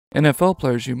NFL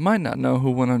players you might not know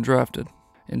who went undrafted.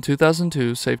 In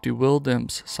 2002, safety Will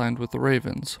Demps signed with the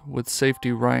Ravens, with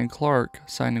safety Ryan Clark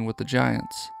signing with the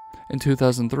Giants. In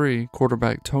 2003,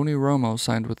 quarterback Tony Romo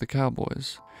signed with the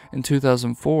Cowboys. In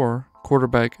 2004,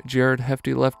 quarterback Jared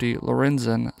Hefty Lefty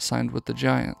Lorenzen signed with the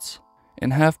Giants.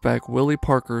 And halfback Willie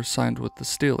Parker signed with the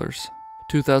Steelers.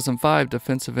 2005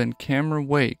 defensive end Cameron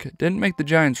Wake didn't make the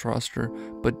Giants roster,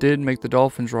 but did make the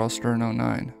Dolphins roster in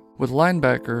 2009. With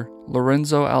linebacker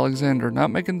Lorenzo Alexander not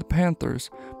making the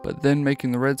Panthers, but then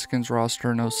making the Redskins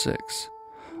roster in 2006.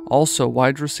 Also,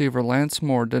 wide receiver Lance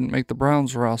Moore didn't make the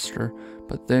Browns roster,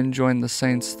 but then joined the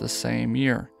Saints the same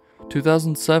year.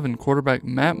 2007 quarterback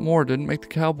Matt Moore didn't make the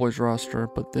Cowboys roster,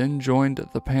 but then joined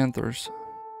the Panthers.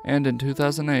 And in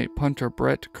 2008, punter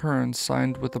Brett Kearns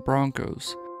signed with the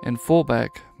Broncos, and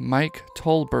fullback Mike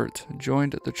Tolbert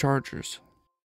joined the Chargers.